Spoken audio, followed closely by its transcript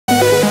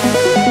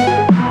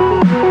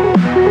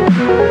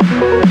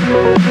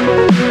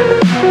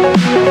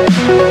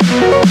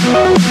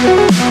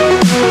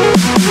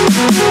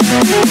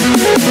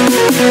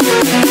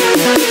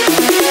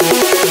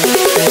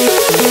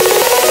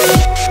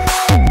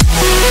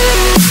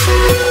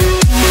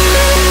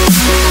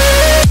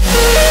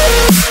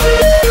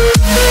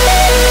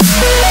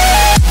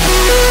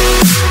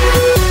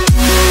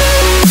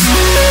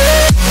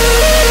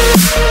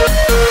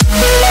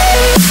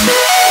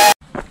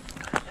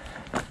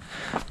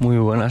Muy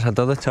buenas a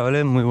todos,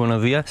 chavales, muy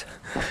buenos días.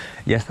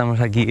 Ya estamos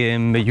aquí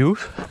en Bellús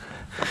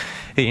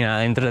y nada,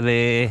 dentro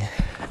de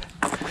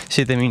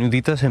 7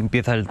 minutitos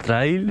empieza el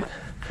trail.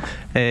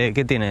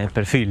 ¿Qué tiene?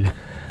 Perfil.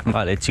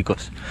 Vale,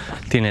 chicos,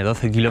 tiene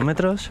 12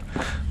 kilómetros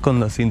con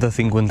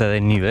 250 de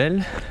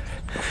desnivel.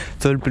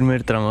 Todo el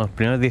primer tramo, los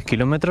primeros 10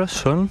 kilómetros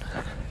son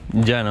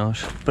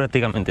llanos,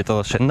 prácticamente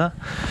todo senda,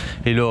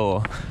 y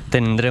luego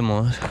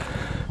tendremos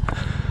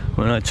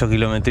 8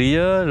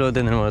 kilometrillos, luego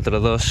tendremos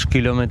otros 2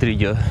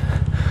 kilometrillos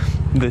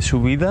de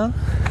subida,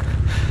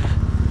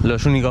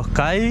 los únicos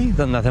CAI,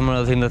 donde hacemos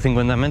los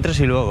 250 metros,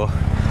 y luego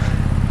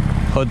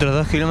otros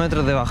 2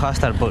 kilómetros de bajada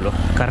hasta el pueblo.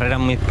 Carrera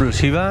muy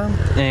explosiva,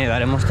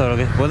 daremos todo lo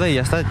que se pueda y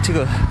ya está,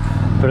 chicos.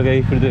 Espero que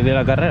disfrutéis de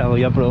la carrera.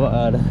 Voy a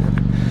probar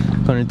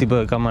con el tipo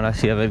de cámara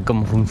así a ver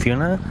cómo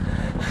funciona,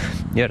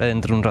 y ahora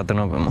dentro de un rato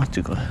nos vemos,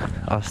 chicos.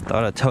 Hasta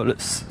ahora,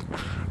 chavales.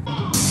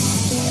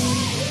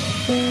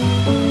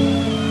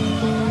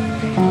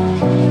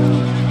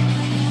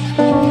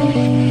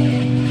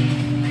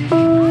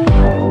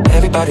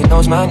 Everybody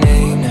knows my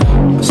name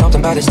now, but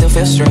something about it still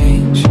feels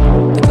strange.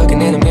 Like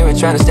looking in a mirror,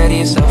 trying to steady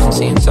yourself and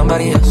seeing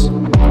somebody else.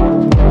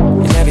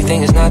 And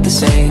everything is not the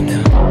same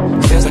now.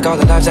 It feels like all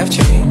the lives have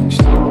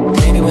changed.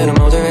 Maybe when I'm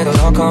older it'll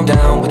all calm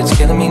down, but it's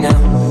killing me now.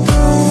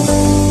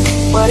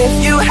 What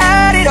if you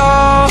had it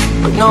all,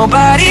 but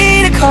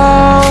nobody to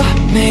call?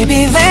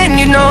 Maybe then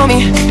you'd know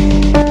me.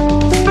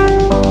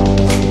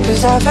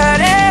 Cause I've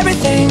had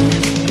everything,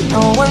 but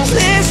no one's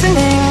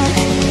listening.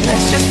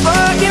 That's just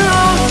fucking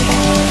lonely.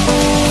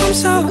 I'm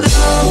so lonely.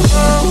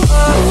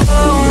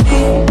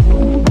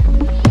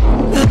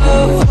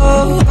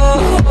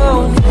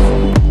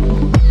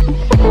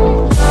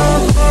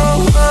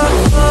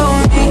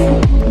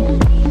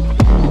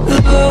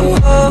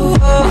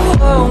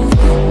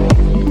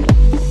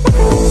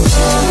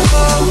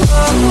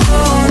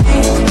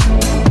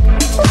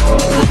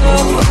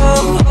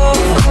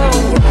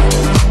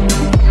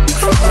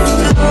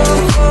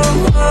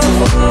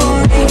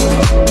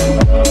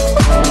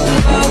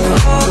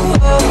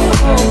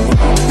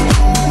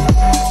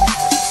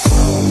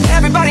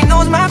 Everybody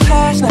knows my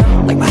past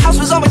now, like my house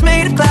was always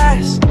made of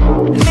glass.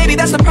 And maybe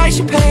that's the price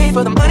you pay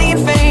for the money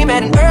and fame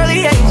at an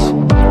early age.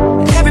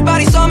 And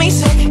everybody saw me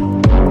sick,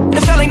 and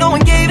it felt like no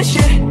one gave a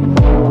shit.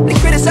 They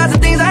criticized the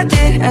things I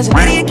did as an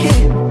idiot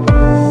kid.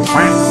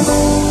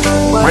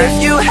 What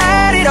if you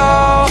had it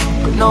all,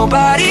 but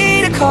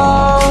nobody to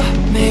call?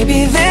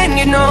 Maybe then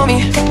you'd know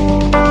me.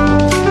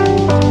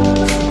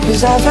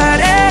 Cause I've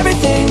had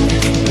everything,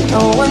 but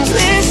no one's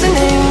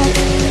listening.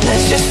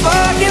 That's just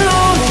fucking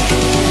lonely.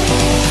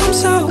 I'm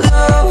so lonely.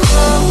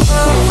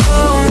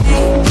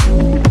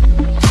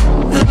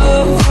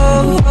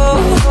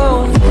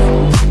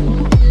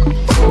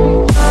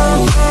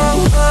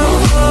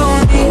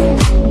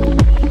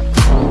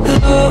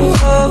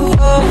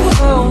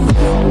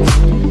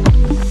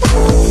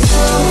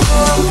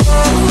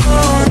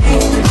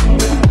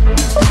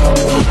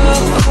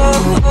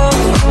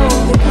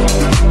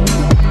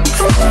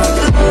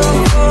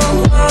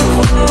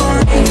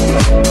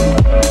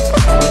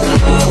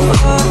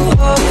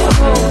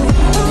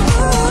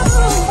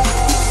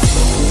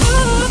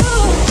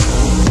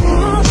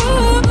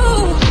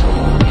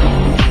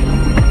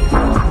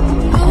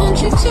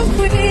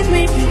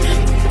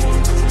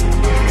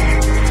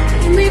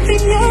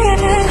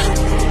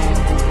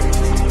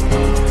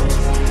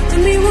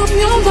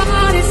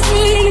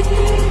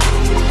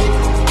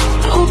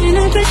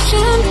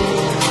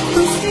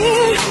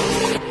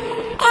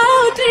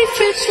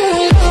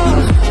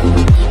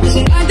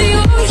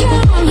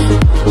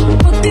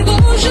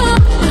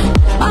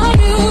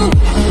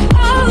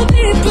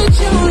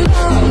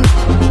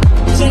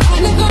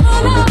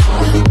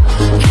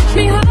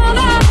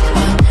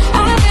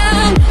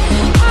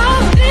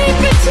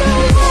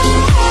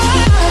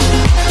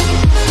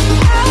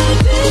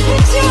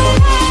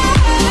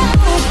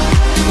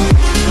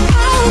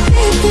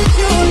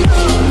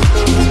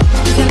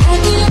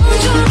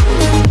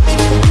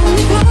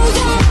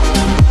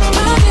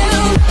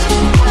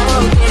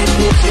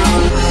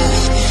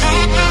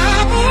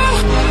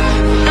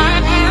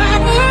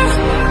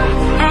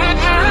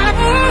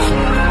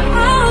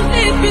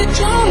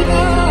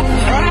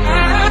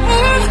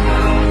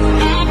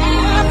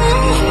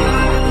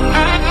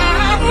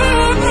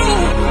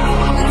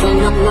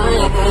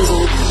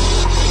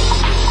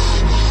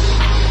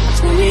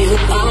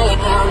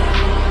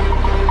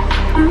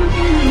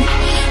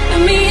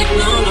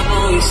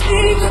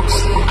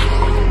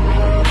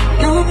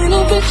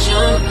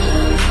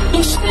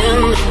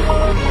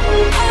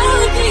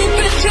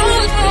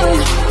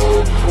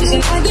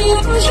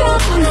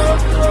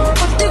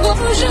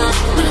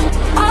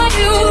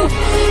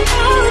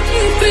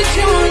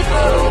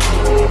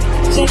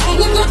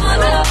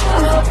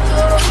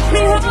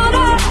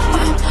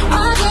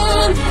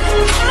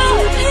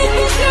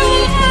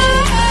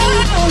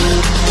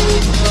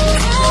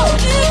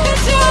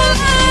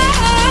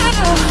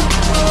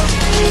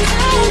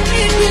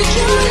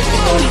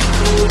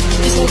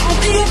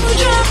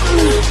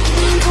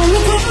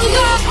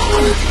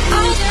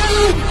 I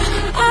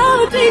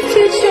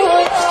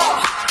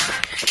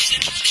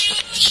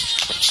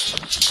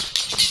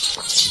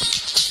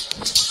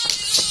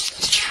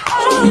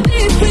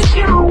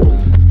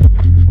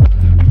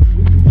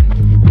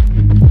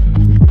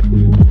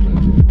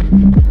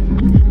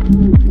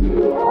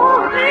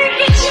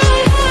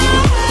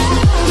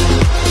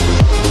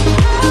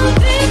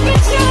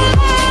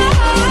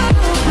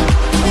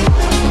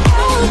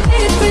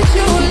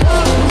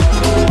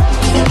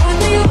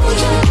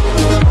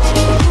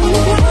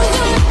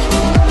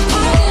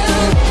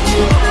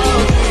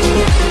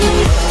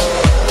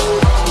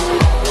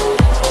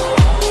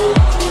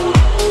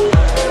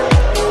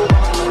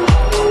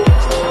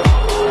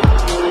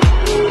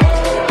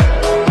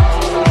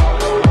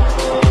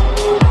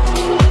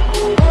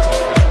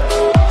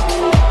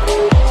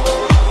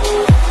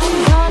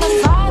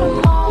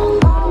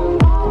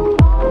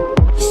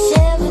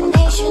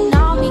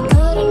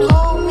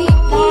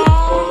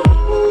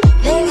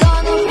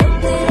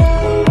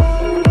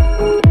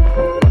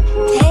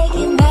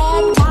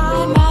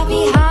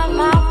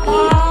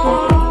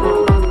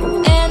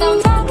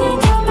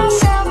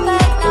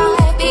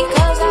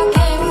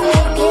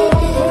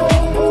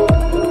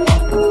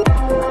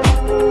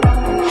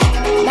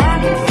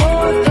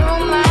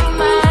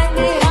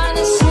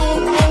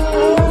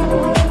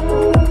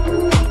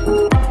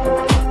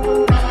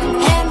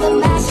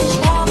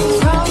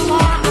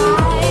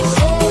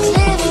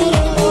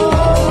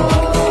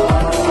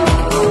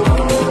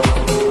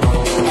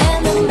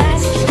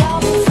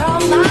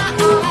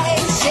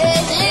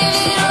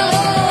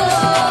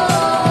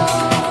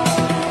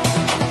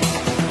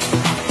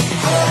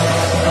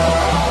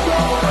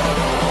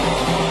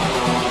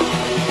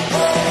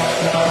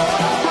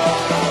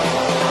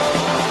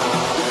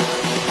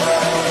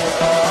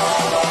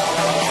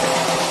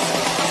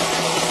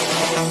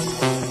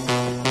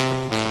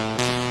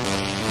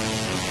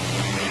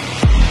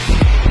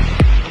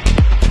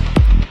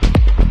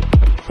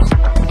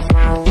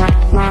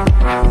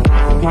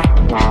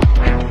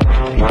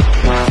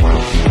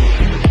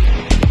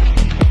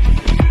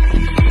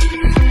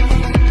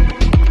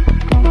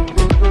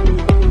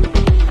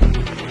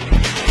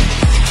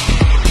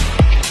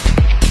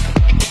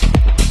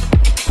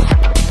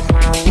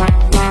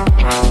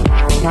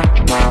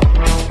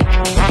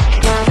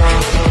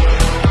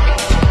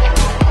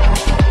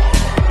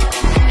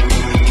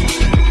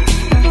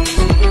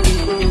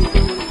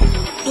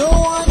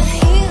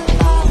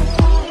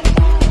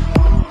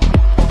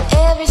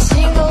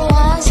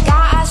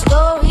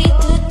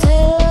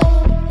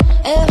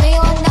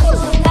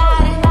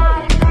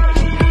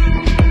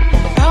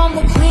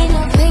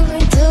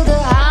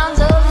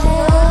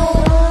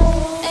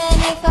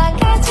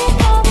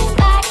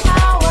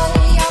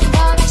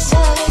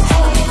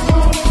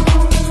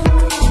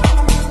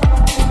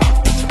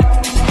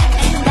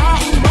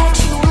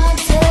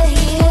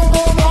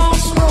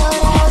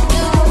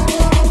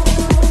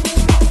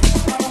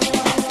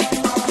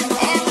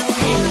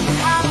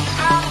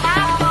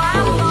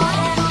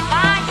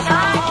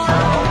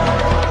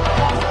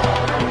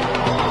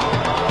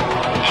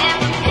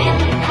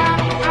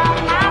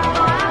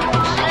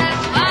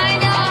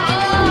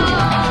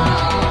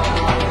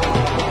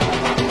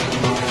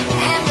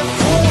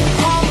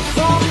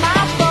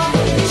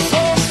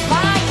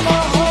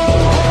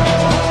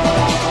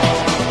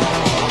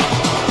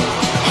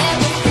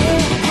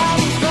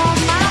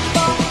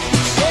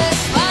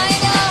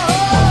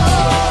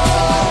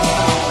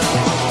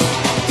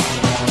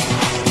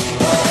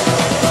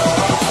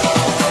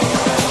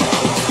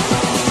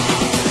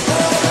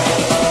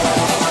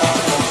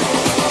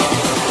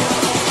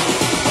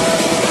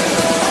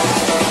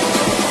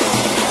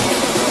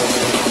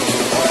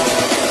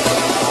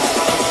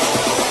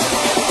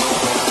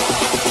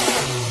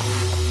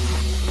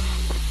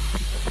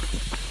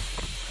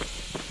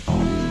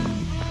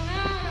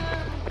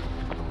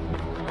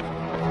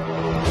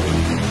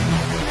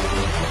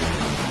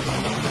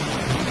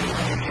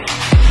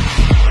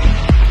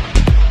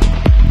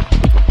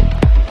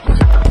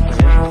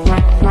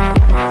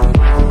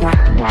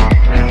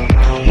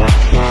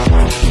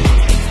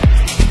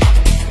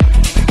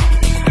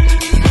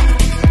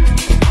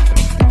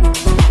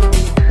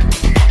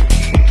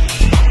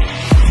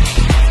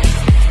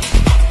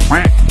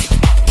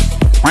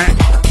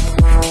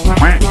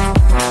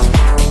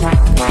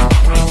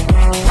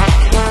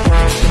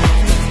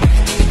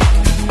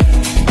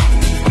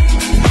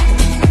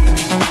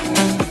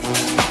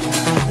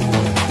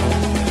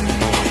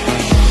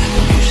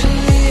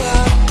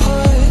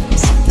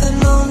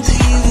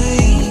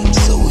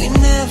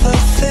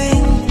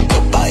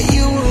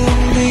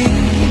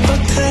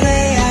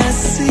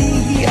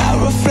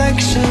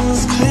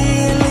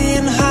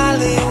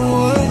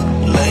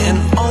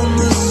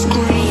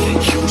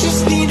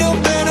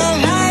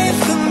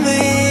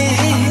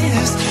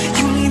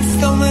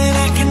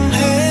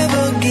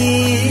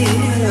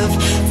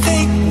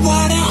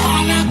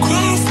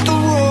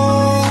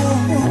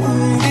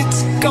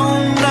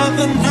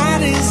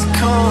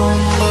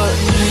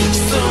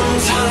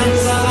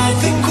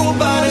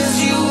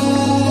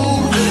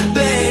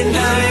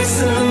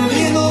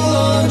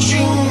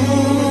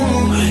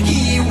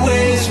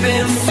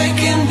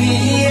Faking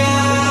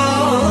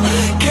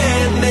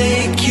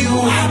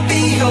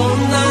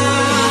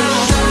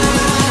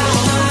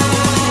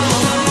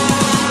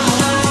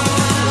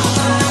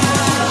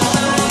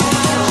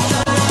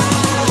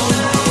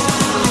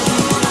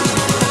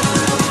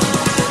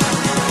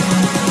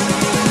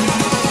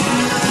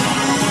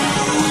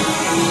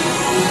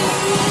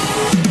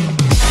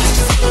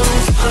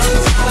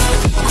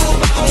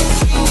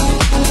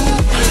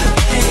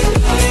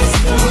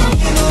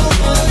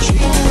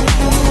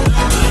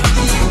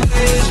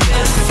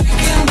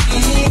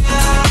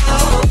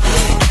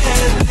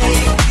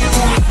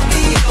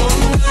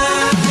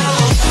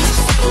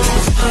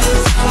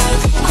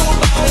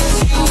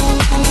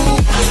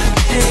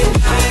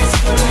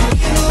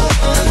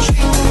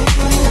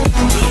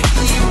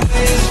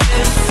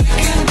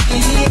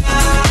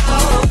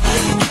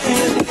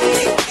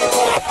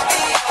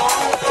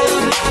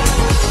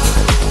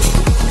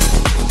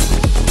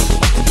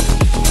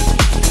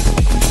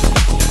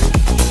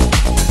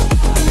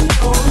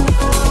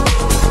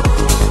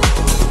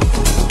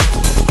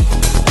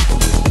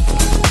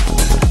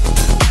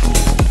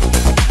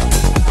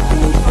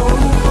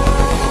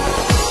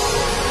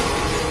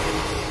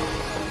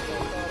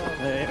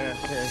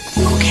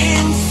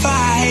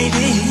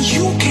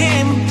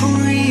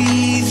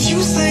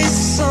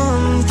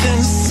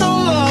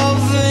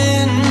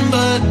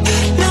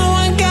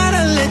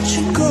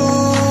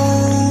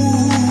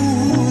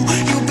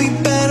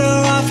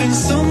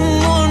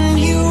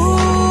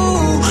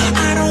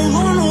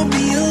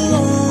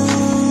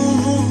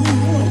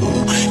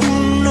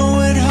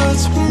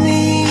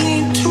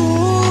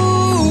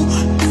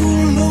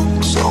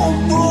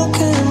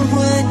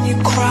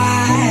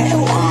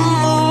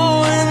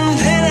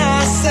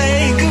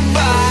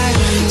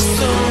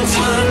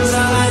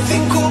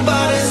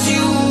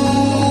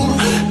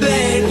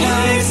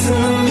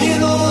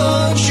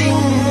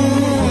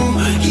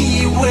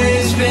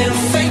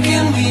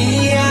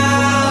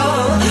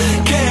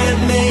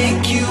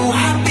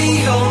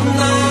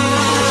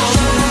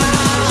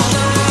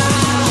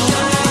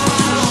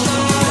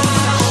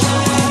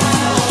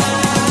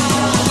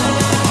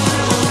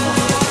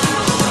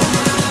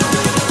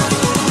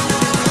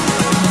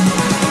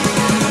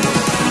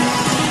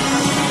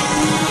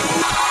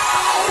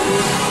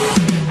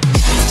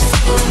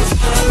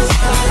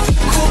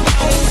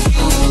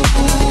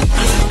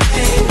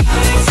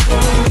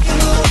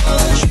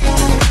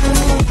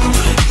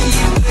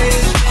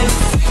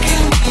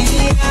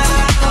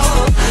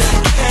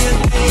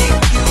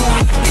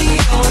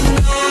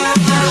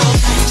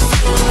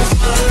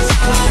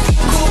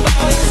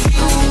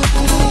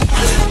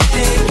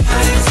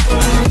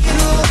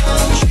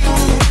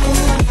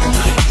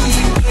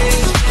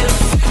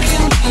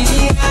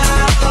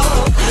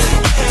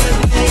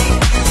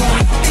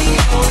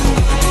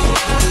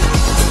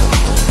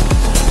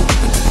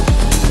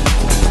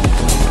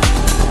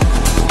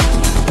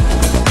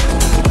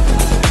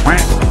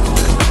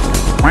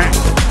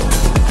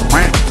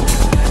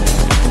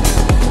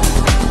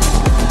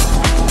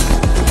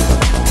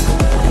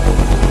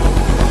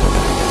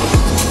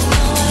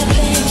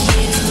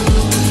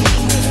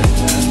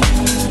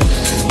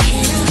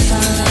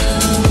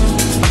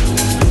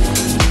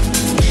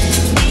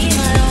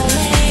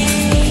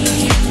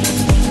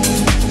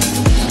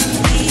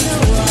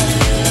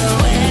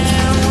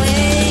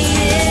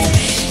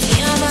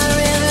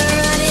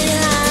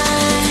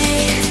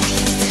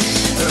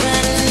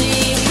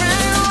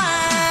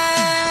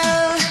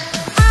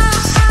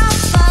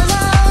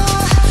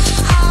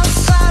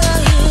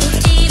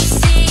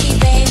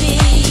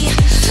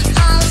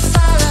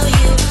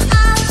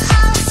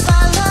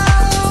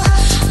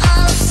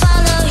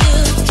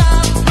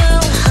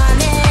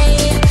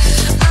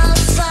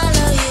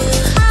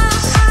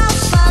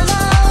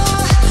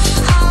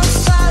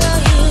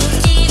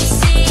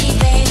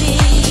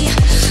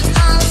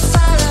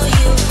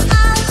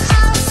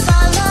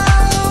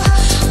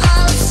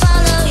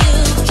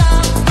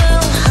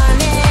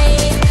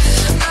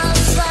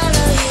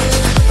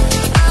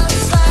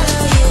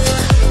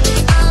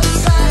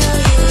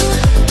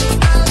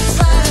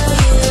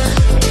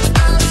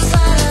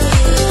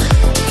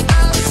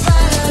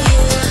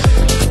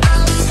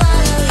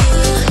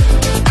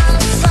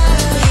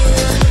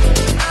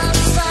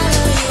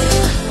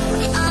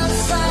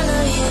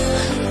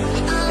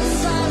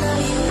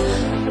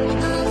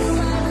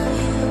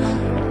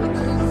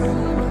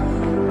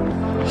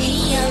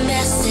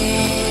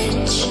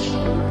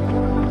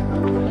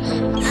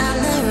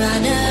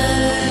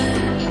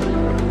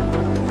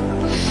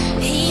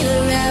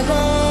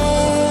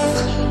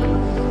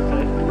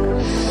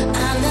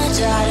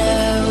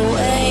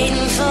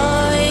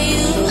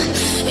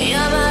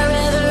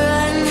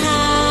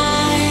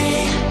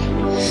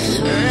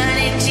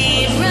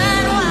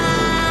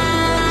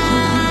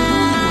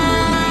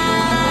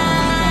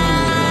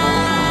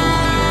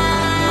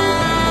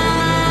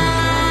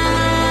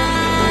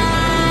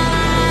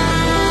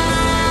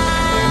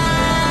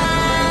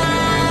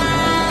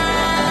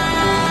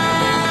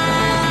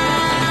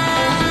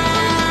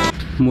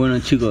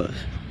chicos,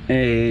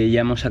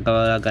 ya hemos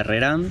acabado la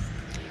carrera.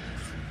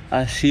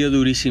 Ha sido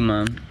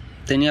durísima.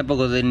 Tenía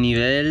poco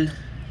desnivel,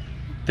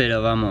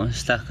 pero vamos,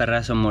 estas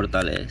carreras son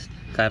mortales.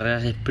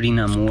 Carreras sprint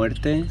a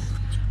muerte.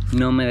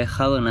 No me he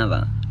dejado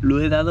nada. Lo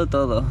he dado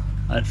todo.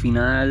 Al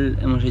final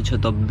hemos hecho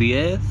top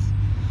 10.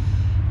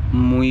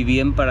 Muy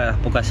bien para las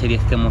pocas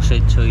series que hemos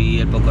hecho y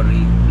el poco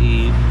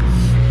y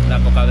la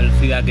poca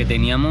velocidad que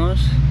teníamos.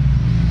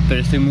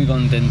 Pero estoy muy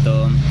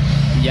contento.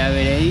 Ya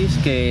veréis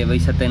que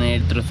vais a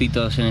tener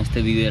trocitos en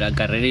este vídeo de la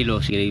carrera, y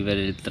luego si queréis ver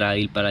el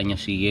trail para el año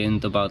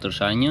siguiente o para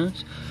otros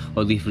años,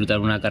 o disfrutar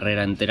una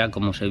carrera entera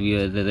como se vio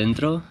desde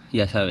dentro,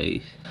 ya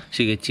sabéis.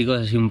 Así que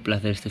chicos, ha sido un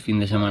placer este fin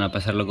de semana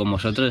pasarlo con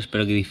vosotros.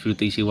 Espero que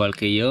disfrutéis igual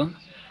que yo.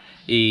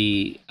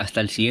 Y hasta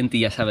el siguiente,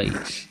 ya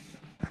sabéis.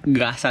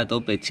 Gas a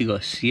tope,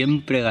 chicos.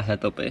 Siempre gas a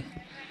tope.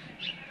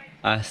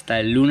 Hasta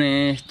el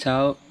lunes.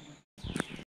 Chao.